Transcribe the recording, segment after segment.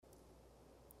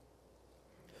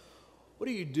What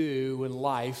do you do when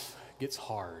life gets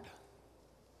hard?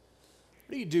 What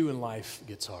do you do when life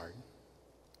gets hard?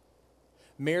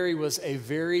 Mary was a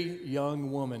very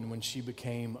young woman when she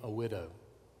became a widow.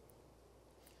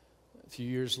 A few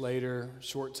years later,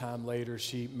 short time later,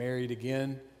 she married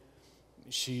again.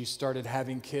 She started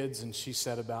having kids, and she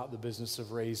set about the business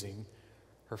of raising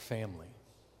her family.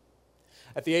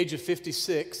 At the age of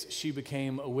 56, she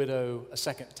became a widow a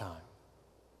second time.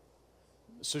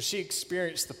 So she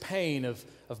experienced the pain of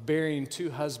burying two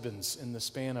husbands in the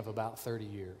span of about 30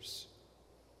 years.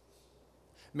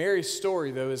 Mary's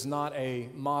story, though, is not a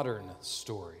modern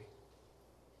story.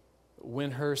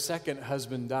 When her second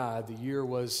husband died, the year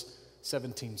was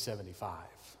 1775.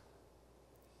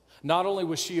 Not only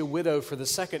was she a widow for the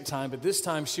second time, but this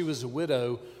time she was a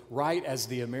widow right as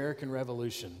the American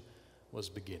Revolution was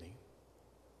beginning.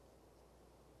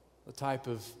 The type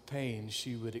of pain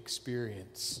she would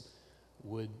experience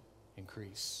would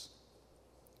increase.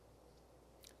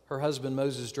 Her husband,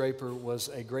 Moses Draper, was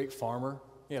a great farmer.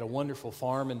 He had a wonderful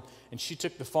farm, and she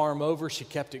took the farm over. She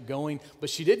kept it going, but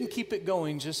she didn't keep it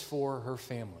going just for her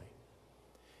family.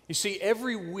 You see,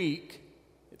 every week,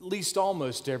 at least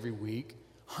almost every week,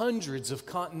 hundreds of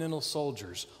Continental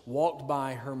soldiers walked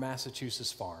by her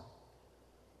Massachusetts farm.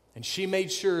 And she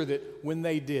made sure that when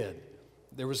they did,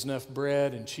 there was enough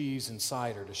bread and cheese and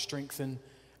cider to strengthen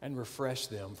and refresh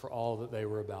them for all that they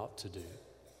were about to do.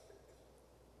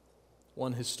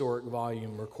 One historic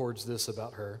volume records this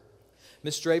about her.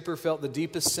 Miss Draper felt the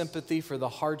deepest sympathy for the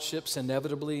hardships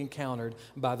inevitably encountered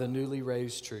by the newly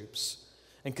raised troops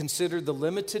and considered the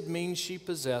limited means she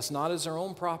possessed not as her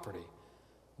own property,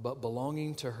 but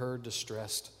belonging to her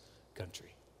distressed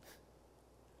country.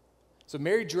 So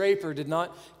Mary Draper did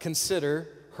not consider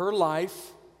her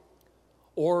life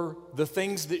or the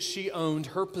things that she owned,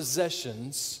 her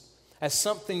possessions, as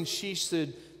something she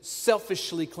should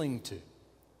selfishly cling to.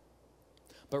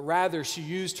 But rather, she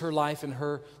used her life and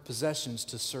her possessions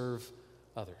to serve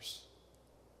others.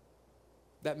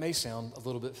 That may sound a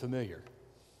little bit familiar.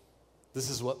 This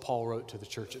is what Paul wrote to the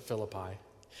church at Philippi.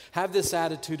 Have this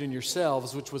attitude in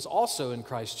yourselves, which was also in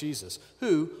Christ Jesus,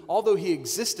 who, although he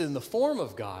existed in the form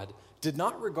of God, did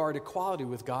not regard equality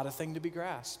with God a thing to be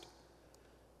grasped,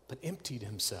 but emptied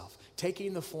himself,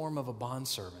 taking the form of a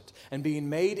bondservant, and being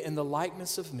made in the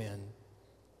likeness of men,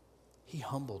 he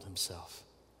humbled himself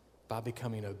by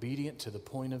becoming obedient to the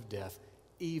point of death,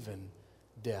 even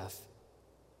death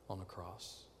on a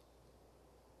cross.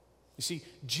 You see,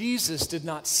 Jesus did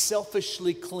not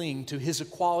selfishly cling to his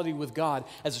equality with God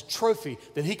as a trophy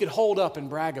that he could hold up and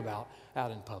brag about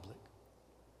out in public.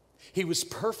 He was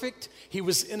perfect, he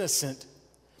was innocent,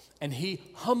 and he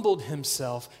humbled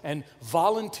himself and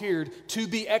volunteered to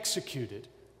be executed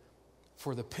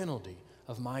for the penalty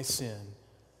of my sin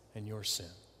and your sin.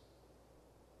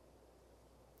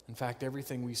 In fact,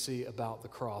 everything we see about the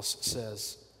cross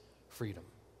says freedom.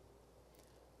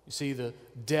 You see, the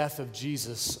death of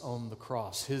Jesus on the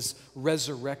cross, his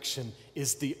resurrection,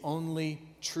 is the only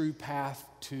true path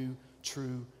to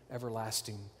true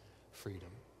everlasting freedom.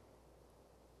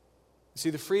 You see,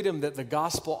 the freedom that the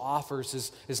gospel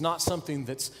offers is not something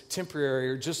that's temporary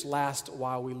or just lasts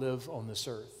while we live on this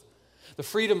earth. The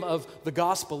freedom of the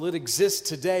gospel, it exists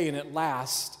today and it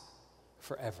lasts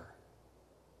forever.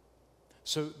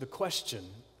 So the question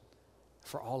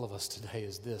for all of us today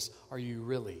is this: are you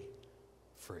really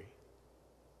free?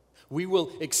 We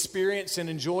will experience and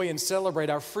enjoy and celebrate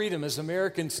our freedom as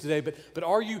Americans today, but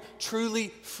are you truly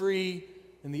free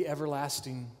in the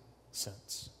everlasting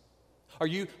sense? Are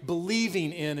you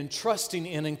believing in and trusting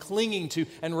in and clinging to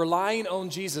and relying on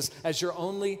Jesus as your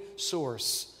only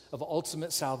source of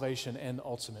ultimate salvation and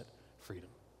ultimate freedom?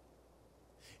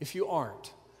 If you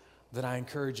aren't, then I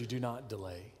encourage you, do not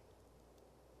delay.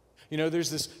 You know,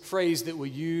 there's this phrase that we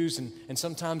use, and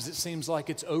sometimes it seems like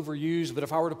it's overused, but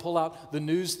if I were to pull out the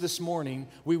news this morning,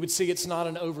 we would see it's not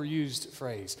an overused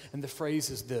phrase. And the phrase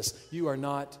is this: you are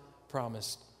not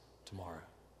promised tomorrow.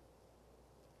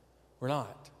 We're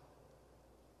not.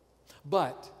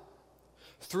 But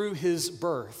through his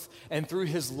birth and through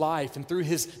his life and through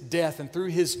his death and through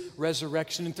his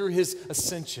resurrection and through his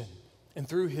ascension and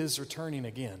through his returning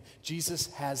again,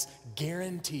 Jesus has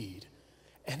guaranteed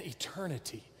an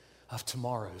eternity of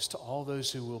tomorrows to all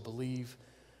those who will believe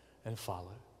and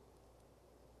follow.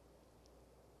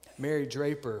 Mary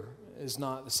Draper is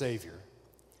not the Savior,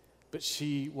 but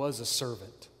she was a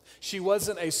servant. She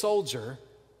wasn't a soldier,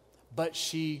 but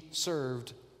she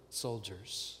served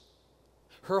soldiers.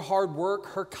 Her hard work,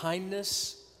 her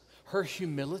kindness, her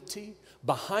humility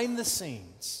behind the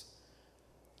scenes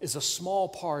is a small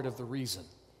part of the reason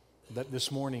that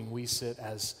this morning we sit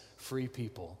as free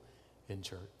people in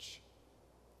church.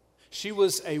 She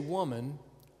was a woman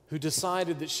who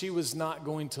decided that she was not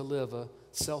going to live a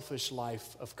selfish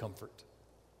life of comfort.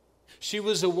 She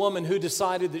was a woman who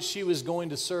decided that she was going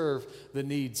to serve the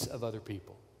needs of other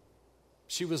people.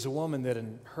 She was a woman that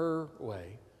in her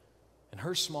way, in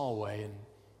her small way, in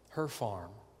her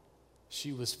farm,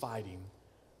 she was fighting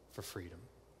for freedom.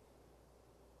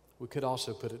 We could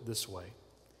also put it this way.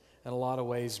 In a lot of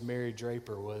ways, Mary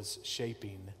Draper was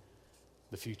shaping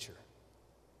the future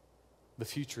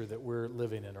that we're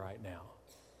living in right now.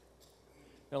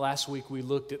 Now, last week we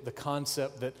looked at the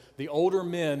concept that the older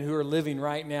men who are living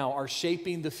right now are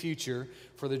shaping the future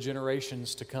for the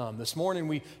generations to come. This morning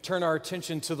we turn our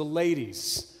attention to the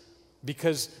ladies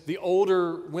because the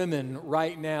older women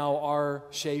right now are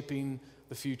shaping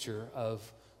the future of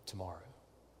tomorrow.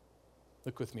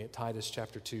 Look with me at Titus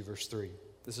chapter 2, verse 3.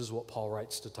 This is what Paul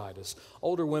writes to Titus.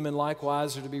 Older women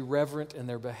likewise are to be reverent in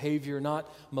their behavior,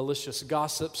 not malicious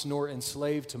gossips, nor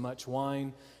enslaved to much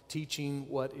wine, teaching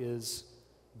what is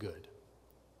good.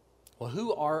 Well,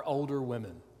 who are older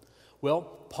women? Well,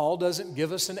 Paul doesn't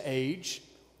give us an age.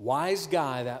 Wise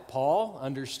guy, that Paul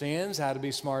understands how to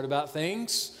be smart about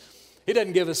things. He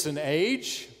doesn't give us an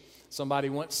age. Somebody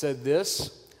once said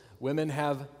this: women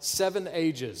have 7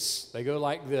 ages. They go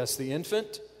like this: the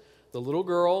infant, the little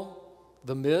girl,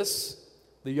 the miss,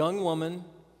 the young woman,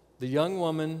 the young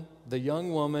woman, the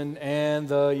young woman, and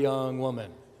the young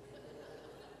woman.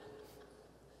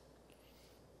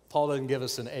 Paul doesn't give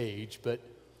us an age, but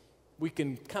we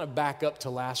can kind of back up to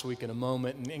last week in a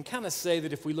moment and kind of say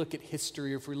that if we look at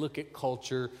history, or if we look at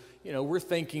culture, we're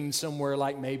thinking somewhere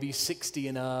like maybe 60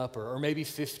 and up or maybe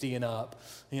 50 and up,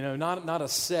 not a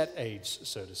set age,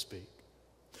 so to speak.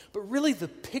 But really the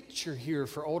picture here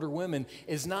for older women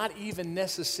is not even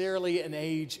necessarily an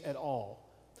age at all.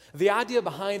 The idea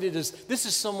behind it is this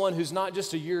is someone who's not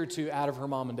just a year or two out of her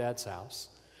mom and dad's house.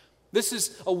 This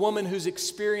is a woman who's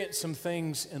experienced some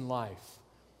things in life,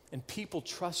 and people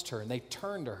trust her and they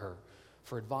turn to her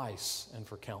for advice and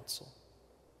for counsel.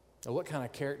 Now, what kind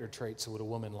of character traits would a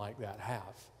woman like that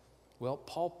have? Well,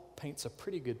 Paul paints a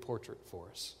pretty good portrait for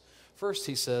us. First,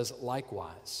 he says,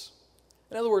 likewise.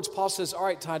 In other words, Paul says, all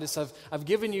right, Titus, I've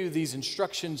given you these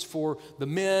instructions for the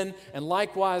men, and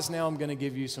likewise now I'm going to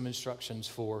give you some instructions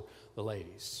for the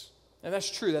ladies. And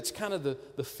that's true. That's kind of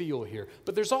the feel here.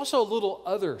 But there's also a little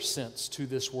other sense to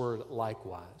this word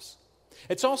likewise.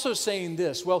 It's also saying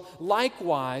this: well,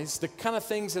 likewise, the kind of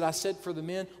things that I said for the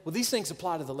men, well, these things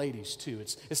apply to the ladies too.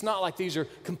 It's not like these are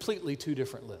completely 2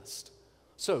 different lists.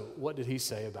 So what did he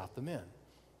say about the men?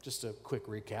 Just a quick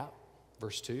recap.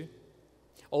 Verse 2.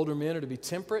 Older men are to be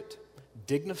temperate,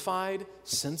 dignified,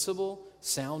 sensible,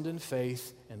 sound in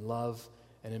faith, in love,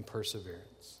 and in perseverance.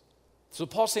 So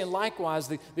Paul's saying likewise,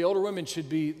 the older women should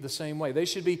be the same way. They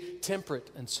should be temperate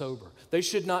and sober. They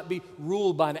should not be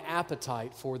ruled by an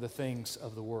appetite for the things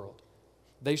of the world.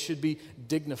 They should be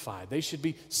dignified. They should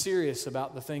be serious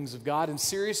about the things of God and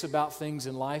serious about things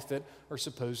in life that are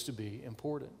supposed to be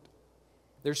important.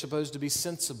 They're supposed to be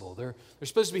sensible. They're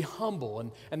supposed to be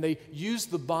humble, and they use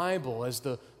the Bible as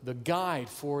the guide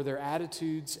for their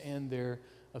attitudes and their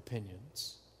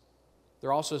opinions.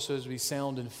 They're also supposed to be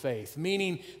sound in faith,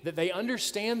 meaning that they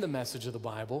understand the message of the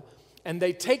Bible, and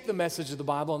they take the message of the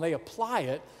Bible and they apply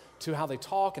it to how they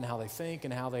talk and how they think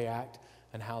and how they act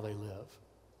and how they live.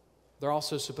 They're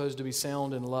also supposed to be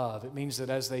sound in love. It means that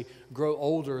as they grow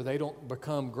older, they don't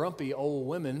become grumpy old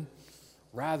women.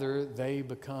 Rather, they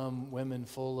become women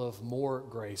full of more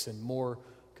grace and more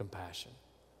compassion.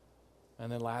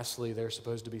 And then lastly, they're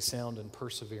supposed to be sound in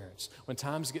perseverance. When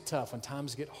times get tough, when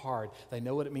times get hard, they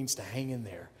know what it means to hang in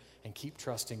there and keep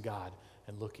trusting God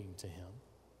and looking to Him.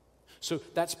 So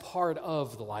that's part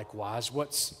of the likewise.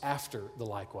 What's after the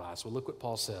likewise? Well, look what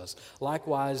Paul says.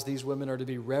 Likewise, these women are to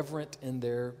be reverent in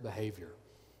their behavior.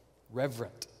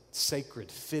 Reverent,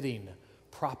 sacred, fitting,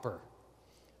 proper.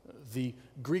 The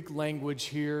Greek language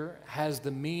here has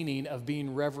the meaning of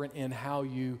being reverent in how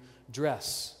you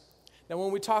dress. Now,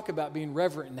 when we talk about being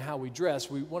reverent in how we dress,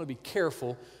 we want to be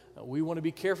careful. We want to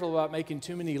be careful about making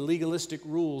too many legalistic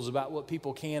rules about what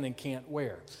people can and can't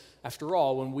wear. After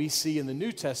all, when we see in the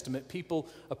New Testament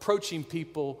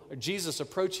Jesus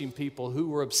approaching people who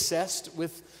were obsessed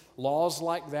with laws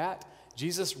like that,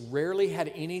 Jesus rarely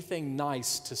had anything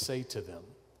nice to say to them.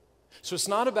 So it's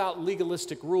not about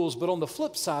legalistic rules, but on the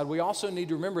flip side, we also need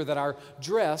to remember that our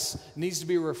dress needs to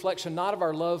be a reflection not of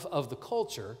our love of the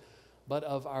culture, but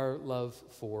of our love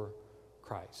for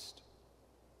Christ.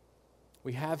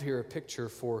 We have here a picture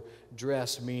for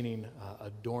dress meaning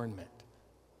adornment.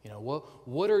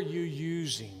 What are you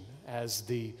using as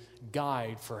the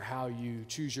guide for how you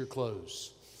choose your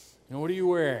clothes? What are you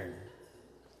wearing?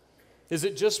 Is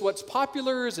it just what's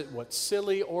popular? Is it what's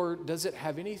silly? Or does it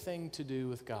have anything to do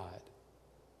with God?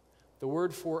 The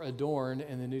word for adorn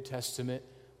in the New Testament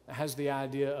has the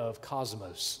idea of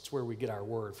cosmos. It's where we get our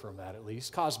word from that, at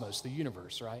least. Cosmos, the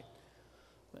universe, right?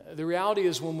 The reality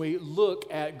is when we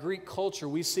look at Greek culture,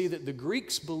 we see that the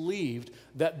Greeks believed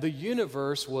that the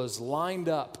universe was lined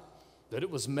up, that it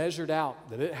was measured out,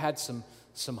 that it had some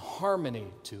harmony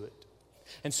to it.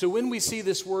 And so when we see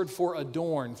this word for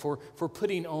adorn, for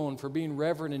putting on, for being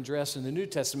reverent and dressed in the New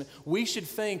Testament, we should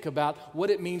think about what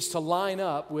it means to line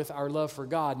up with our love for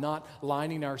God, not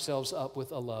lining ourselves up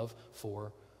with a love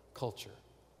for culture.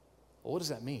 Well, what does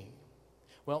that mean?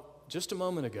 Well, just a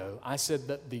moment ago, I said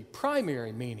that the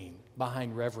primary meaning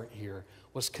behind reverent here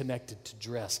was connected to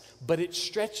dress, but it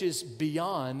stretches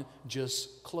beyond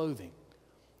just clothing.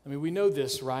 I mean, we know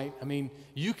this, right? I mean,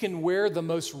 you can wear the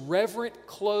most reverent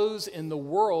clothes in the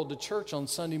world to church on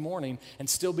Sunday morning and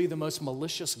still be the most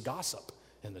malicious gossip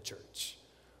in the church.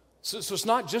 So it's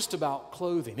not just about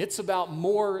clothing. It's about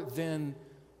more than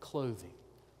clothing.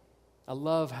 I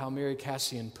love how Mary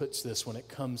Cassian puts this when it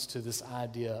comes to this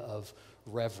idea of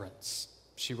reverence.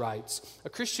 She writes, "A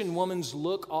Christian woman's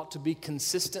look ought to be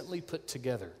consistently put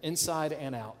together, inside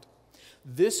and out.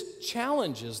 This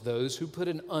challenges those who put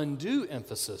an undue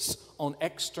emphasis on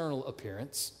external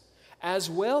appearance, as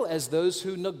well as those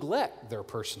who neglect their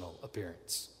personal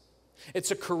appearance. It's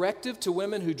a corrective to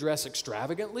women who dress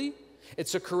extravagantly.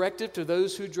 It's a corrective to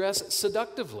those who dress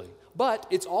seductively. But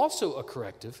it's also a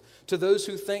corrective to those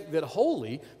who think that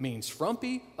holy means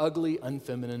frumpy, ugly,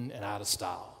 unfeminine, and out of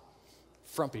style."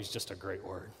 Frumpy is just a great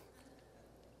word.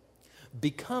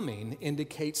 Becoming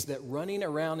indicates that running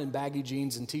around in baggy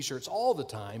jeans and t-shirts all the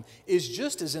time is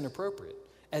just as inappropriate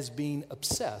as being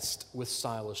obsessed with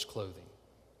stylish clothing.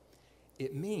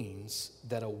 It means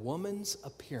that a woman's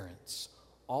appearance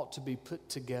ought to be put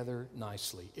together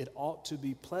nicely. It ought to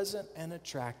be pleasant and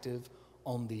attractive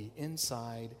on the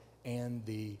inside and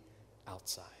the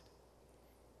outside.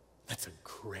 That's a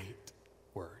great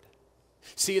word.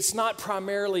 See, it's not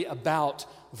primarily about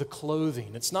the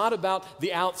clothing. It's not about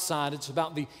the outside. It's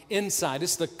about the inside.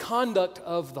 It's the conduct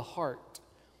of the heart.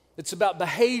 It's about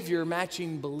behavior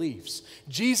matching beliefs.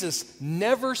 Jesus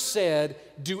never said,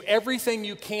 do everything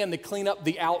you can to clean up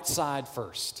the outside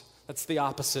first. That's the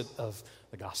opposite of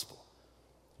the gospel.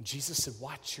 Jesus said,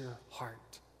 watch your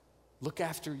heart. Look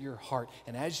after your heart.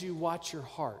 And as you watch your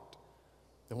heart,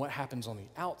 then what happens on the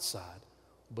outside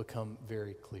will become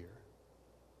very clear.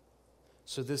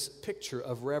 So this picture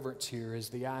of reverence here is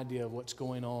the idea of what's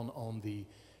going on the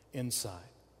inside.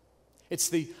 It's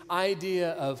the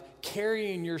idea of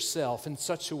carrying yourself in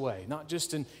such a way, not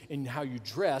just in how you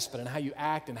dress, but in how you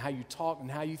act and how you talk and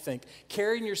how you think.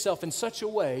 Carrying yourself in such a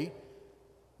way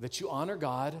that you honor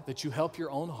God, that you help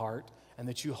your own heart, and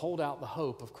that you hold out the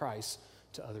hope of Christ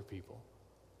to other people.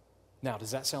 Now,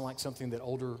 does that sound like something that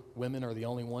older women are the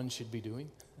only ones should be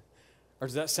doing? Or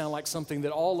does that sound like something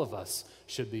that all of us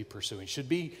should be pursuing? Should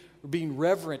be being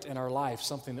reverent in our life,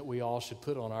 something that we all should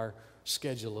put on our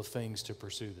schedule of things to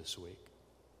pursue this week?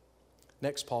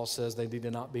 Next, Paul says they need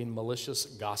to not be malicious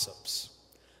gossips.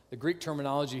 The Greek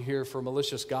terminology here for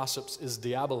malicious gossips is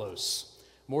diabolos.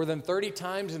 More than 30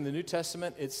 times in the New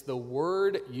Testament, it's the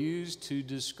word used to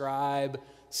describe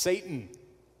Satan.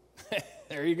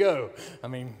 There you go. I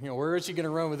mean, where is he going to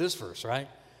run with this verse, right?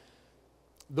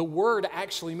 The word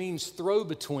actually means throw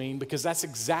between, because that's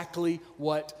exactly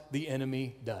what the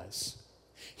enemy does.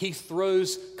 He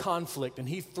throws conflict, and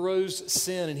he throws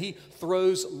sin, and he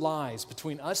throws lies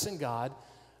between us and God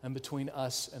and between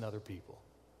us and other people.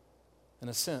 In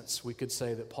a sense, we could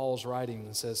say that Paul's writing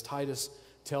and says, Titus,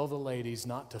 tell the ladies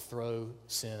not to throw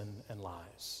sin and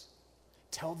lies.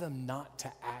 Tell them not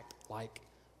to act like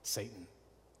Satan.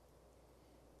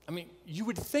 I mean, you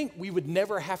would think we would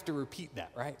never have to repeat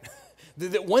that, right?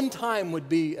 That one time would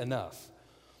be enough.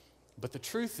 But the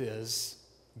truth is,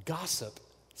 gossip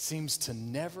seems to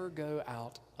never go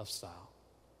out of style.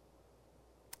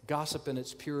 Gossip in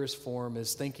its purest form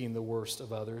is thinking the worst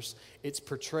of others. It's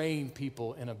portraying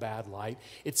people in a bad light.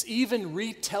 It's even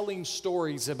retelling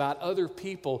stories about other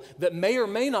people that may or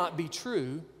may not be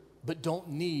true, but don't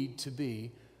need to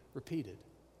be repeated.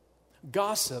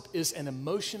 Gossip is an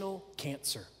emotional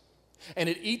cancer, and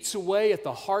it eats away at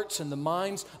the hearts and the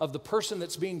minds of the person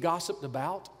that's being gossiped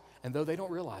about, and though they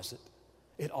don't realize it,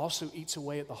 it also eats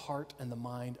away at the heart and the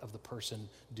mind of the person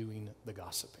doing the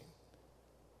gossiping.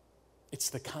 It's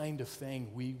the kind of thing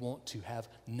we want to have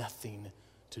nothing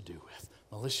to do with,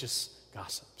 malicious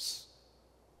gossips.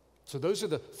 So those are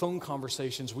the phone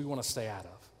conversations we want to stay out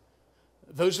of.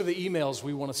 Those are the emails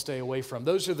we want to stay away from.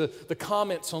 Those are the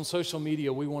comments on social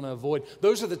media we want to avoid.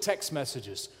 Those are the text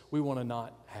messages we want to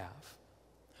not have.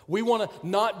 We want to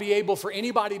not be able for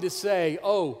anybody to say,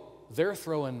 oh, they're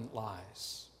throwing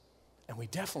lies. And we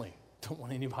definitely don't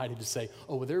want anybody to say,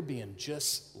 oh, well, they're being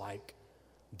just like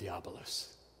Diabolos.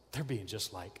 They're being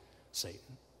just like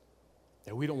Satan.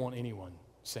 And we don't want anyone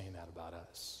saying that about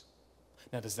us.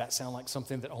 Now, does that sound like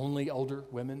something that only older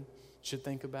women should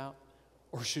think about?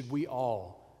 Or should we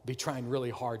all be trying really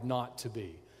hard not to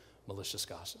be malicious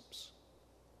gossips?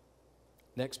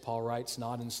 Next, Paul writes,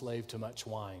 not enslaved to much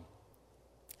wine.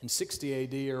 In 60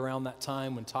 AD, or around that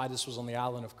time when Titus was on the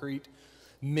island of Crete,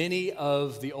 many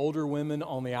of the older women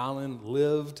on the island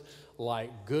lived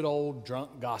like good old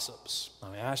drunk gossips. I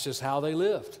mean, that's just how they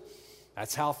lived.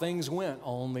 That's how things went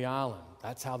on the island.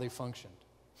 That's how they functioned.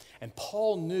 And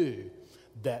Paul knew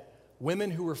that women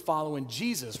who were following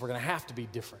Jesus were going to have to be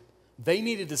different. They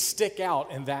needed to stick out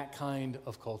in that kind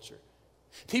of culture.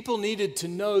 People needed to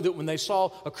know that when they saw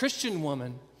a Christian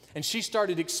woman and she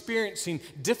started experiencing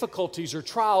difficulties or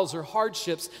trials or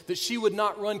hardships, that she would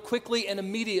not run quickly and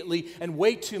immediately and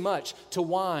way too much to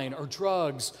wine or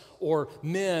drugs or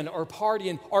men or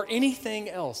partying or anything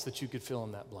else that you could fill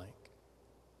in that blank.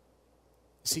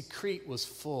 See, Crete was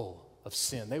full of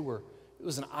sin. It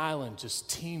was an island just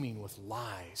teeming with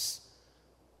lies,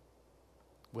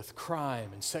 with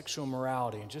crime and sexual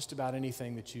immorality and just about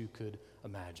anything that you could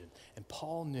imagine. And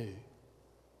Paul knew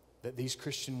that these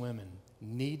Christian women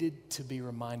needed to be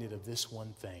reminded of this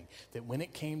one thing, that when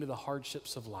it came to the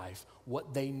hardships of life,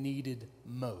 what they needed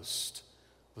most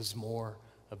was more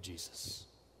of Jesus.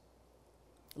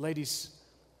 Ladies,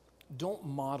 don't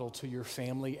model to your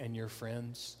family and your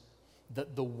friends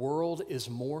that the world is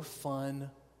more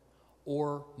fun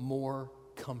or more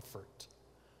comfort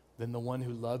than the one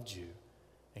who loved you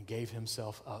and gave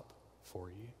himself up for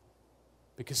you.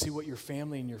 Because see, what your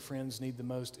family and your friends need the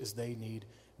most is they need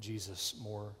Jesus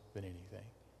more than anything.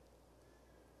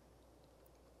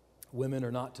 Women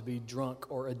are not to be drunk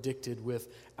or addicted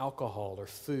with alcohol or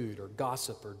food or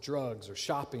gossip or drugs or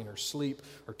shopping or sleep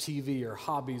or TV or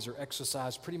hobbies or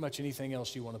exercise, pretty much anything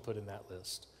else you want to put in that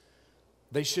list.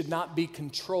 They should not be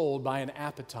controlled by an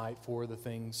appetite for the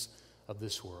things of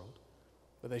this world,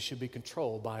 but they should be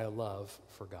controlled by a love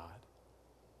for God.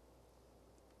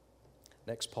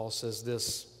 Next, Paul says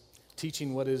this,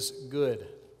 teaching what is good.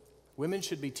 Women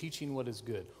should be teaching what is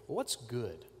good. Well, what's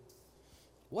good?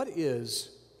 What is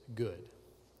good?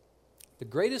 The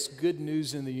greatest good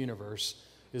news in the universe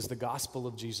is the gospel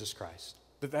of Jesus Christ.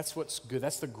 That's what's good.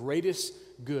 That's the greatest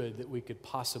good that we could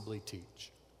possibly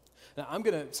teach. Now, I'm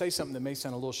going to say something that may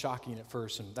sound a little shocking at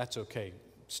first, and that's okay.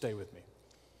 Stay with me.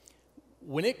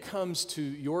 When it comes to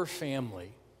your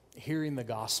family hearing the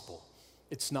gospel,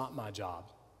 it's not my job.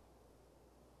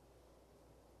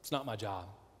 It's not my job.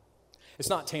 It's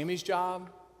not Tammy's job.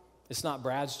 It's not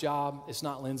Brad's job. It's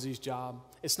not Lindsay's job.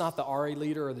 It's not the RA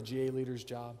leader or the GA leader's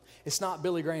job. It's not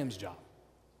Billy Graham's job.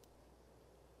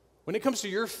 When it comes to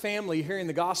your family hearing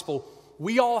the gospel,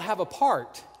 we all have a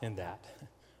part in that.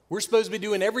 We're supposed to be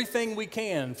doing everything we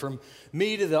can, from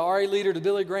me to the RA leader to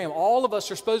Billy Graham. All of us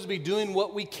are supposed to be doing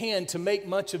what we can to make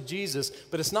much of Jesus,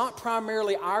 but it's not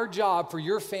primarily our job for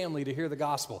your family to hear the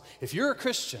gospel. If you're a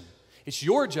Christian, it's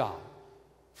your job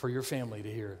for your family to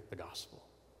hear the gospel.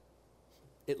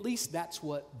 At least that's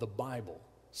what the Bible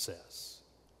says.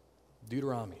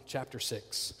 Deuteronomy chapter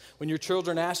 6. When your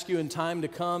children ask you in time to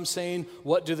come, saying,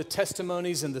 what do the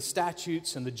testimonies and the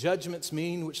statutes and the judgments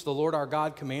mean which the Lord our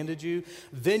God commanded you?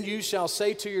 Then you shall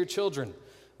say to your children,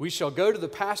 we shall go to the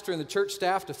pastor and the church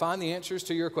staff to find the answers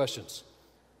to your questions.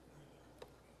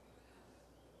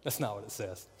 That's not what it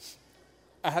says.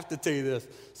 I have to tell you this.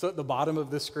 So at the bottom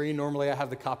of this screen, normally I have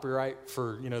the copyright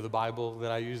for, the Bible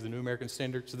that I use, the New American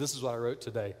Standard. So this is what I wrote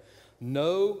today.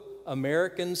 No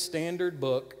American Standard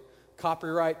book,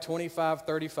 copyright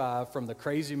 2535 from the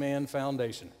Crazy Man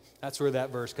Foundation. That's where that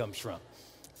verse comes from.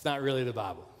 It's not really the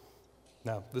Bible.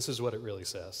 No, this is what it really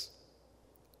says.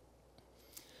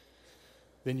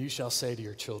 Then you shall say to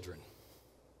your children,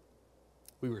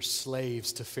 we were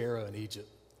slaves to Pharaoh in Egypt,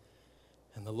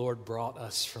 and the Lord brought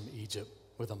us from Egypt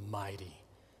with a mighty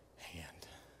hand.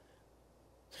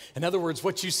 In other words,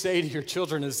 what you say to your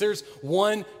children is there's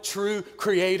one true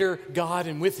creator, God,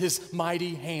 and with his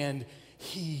mighty hand,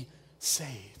 he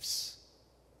saves.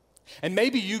 And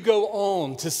maybe you go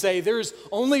on to say there's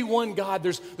only one God,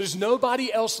 there's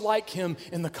nobody else like him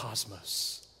in the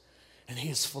cosmos. And he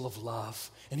is full of love,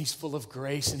 and he's full of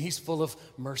grace, and he's full of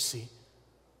mercy.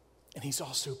 And he's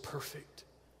also perfect,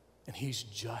 and he's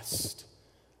just,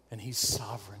 and he's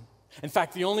sovereign, In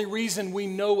fact, the only reason we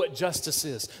know what justice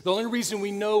is, the only reason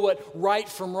we know what right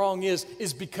from wrong is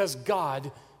because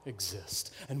God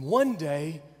exists. And one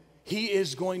day, He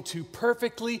is going to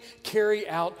perfectly carry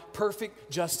out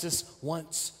perfect justice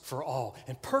once for all.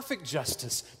 And perfect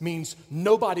justice means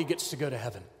nobody gets to go to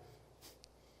heaven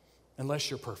unless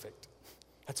you're perfect.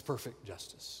 That's perfect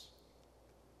justice.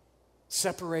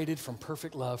 Separated from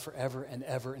perfect love forever and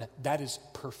ever, and that is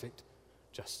perfect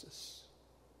justice.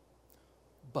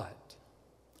 But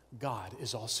God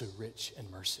is also rich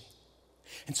in mercy.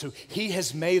 And so He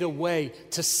has made a way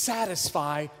to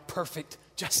satisfy perfect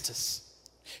justice.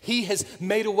 He has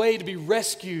made a way to be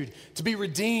rescued, to be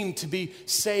redeemed, to be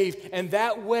saved. And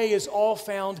that way is all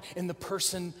found in the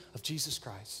person of Jesus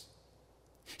Christ.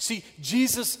 See,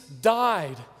 Jesus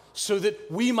died so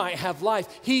that we might have life.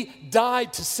 He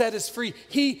died to set us free.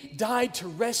 He died to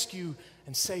rescue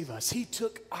and save us. He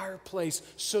took our place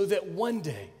so that one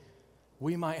day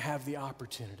we might have the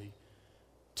opportunity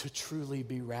to truly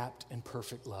be wrapped in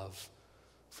perfect love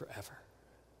forever.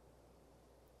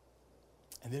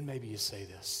 And then maybe you say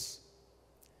this,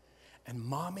 and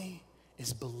mommy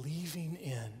is believing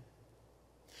in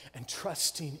and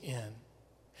trusting in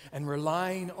and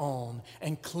relying on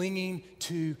and clinging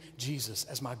to Jesus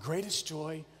as my greatest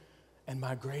joy and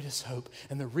my greatest hope.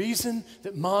 And the reason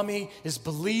that mommy is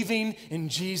believing in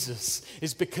Jesus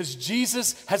is because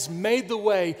Jesus has made the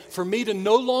way for me to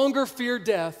no longer fear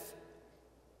death,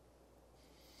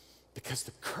 because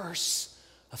the curse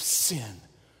of sin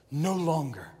no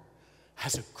longer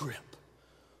has a grip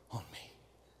on me.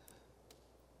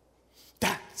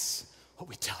 That's what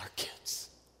we tell our kids.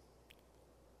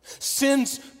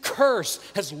 Sin's curse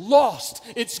has lost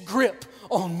its grip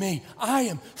on me. I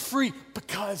am free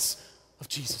because of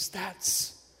Jesus.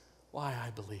 That's why I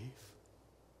believe.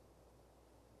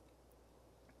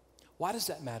 Why does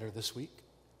that matter this week?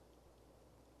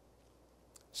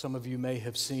 Some of you may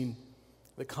have seen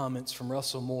the comments from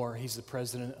Russell Moore. He's the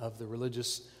president of the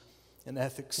the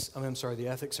Ethics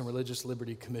and Religious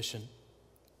Liberty Commission.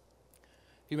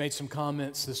 He made some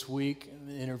comments this week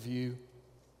in an interview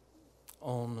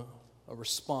on a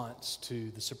response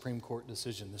to the Supreme Court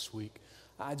decision this week.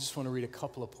 I just want to read a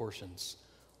couple of portions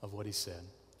of what he said.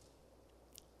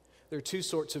 There are two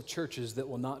sorts of churches that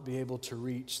will not be able to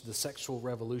reach the sexual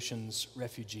revolution's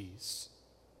refugees.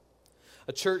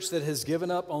 A church that has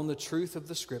given up on the truth of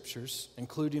the Scriptures,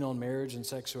 including on marriage and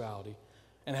sexuality,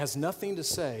 and has nothing to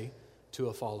say to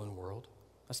a fallen world.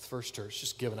 That's the first church,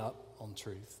 just giving up on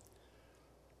truth.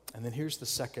 And then here's the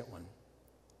second one.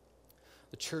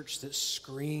 The church that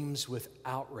screams with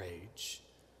outrage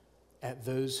at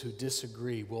those who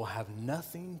disagree will have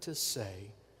nothing to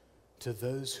say to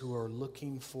those who are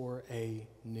looking for a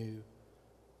new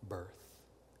birth.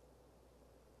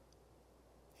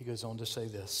 He goes on to say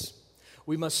this.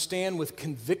 We must stand with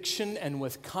conviction and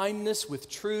with kindness, with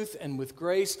truth and with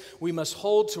grace. We must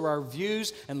hold to our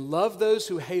views and love those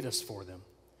who hate us for them.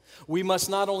 We must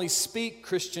not only speak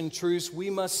Christian truths, we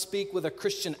must speak with a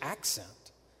Christian accent.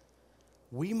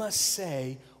 We must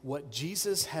say what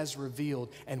Jesus has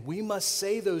revealed, and we must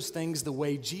say those things the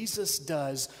way Jesus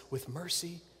does, with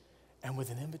mercy and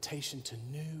with an invitation to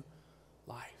new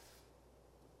life.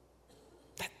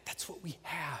 That's what we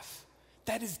have.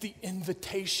 That is the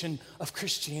invitation of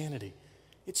Christianity.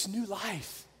 It's new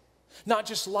life. Not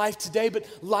just life today, but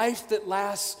life that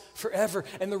lasts forever.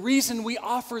 And the reason we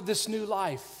offer this new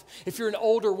life, if you're an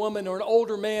older woman or an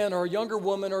older man or a younger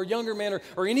woman or a younger man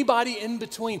or anybody in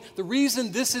between, the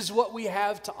reason this is what we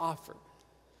have to offer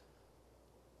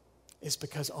is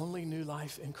because only new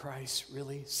life in Christ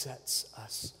really sets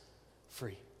us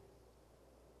free.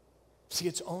 See,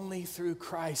 it's only through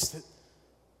Christ that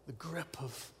the grip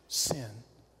of sin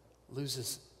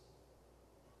loses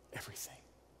everything.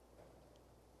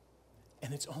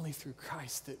 And it's only through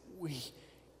Christ that we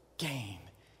gain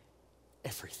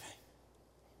everything.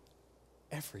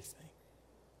 Everything.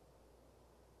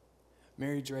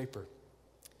 Mary Draper,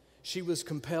 she was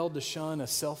compelled to shun a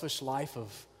selfish life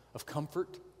of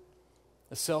comfort,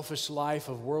 a selfish life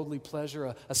of worldly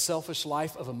pleasure, a selfish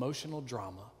life of emotional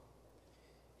drama,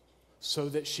 so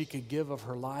that she could give of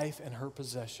her life and her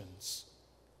possessions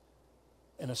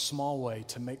in a small way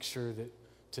to make sure that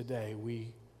today we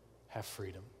have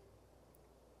freedom.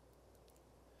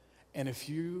 And if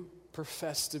you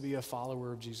profess to be a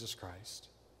follower of Jesus Christ,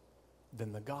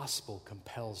 then the gospel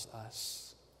compels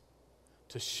us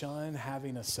to shun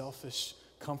having a selfish,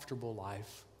 comfortable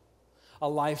life, a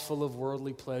life full of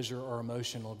worldly pleasure or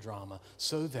emotional drama,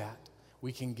 so that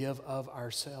we can give of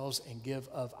ourselves and give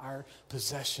of our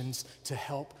possessions to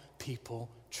help people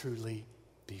truly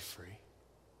be free.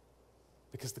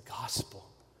 Because the gospel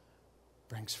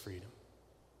brings freedom.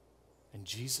 And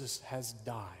Jesus has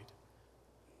died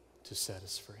to set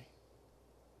us free.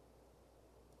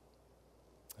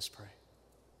 Let's pray.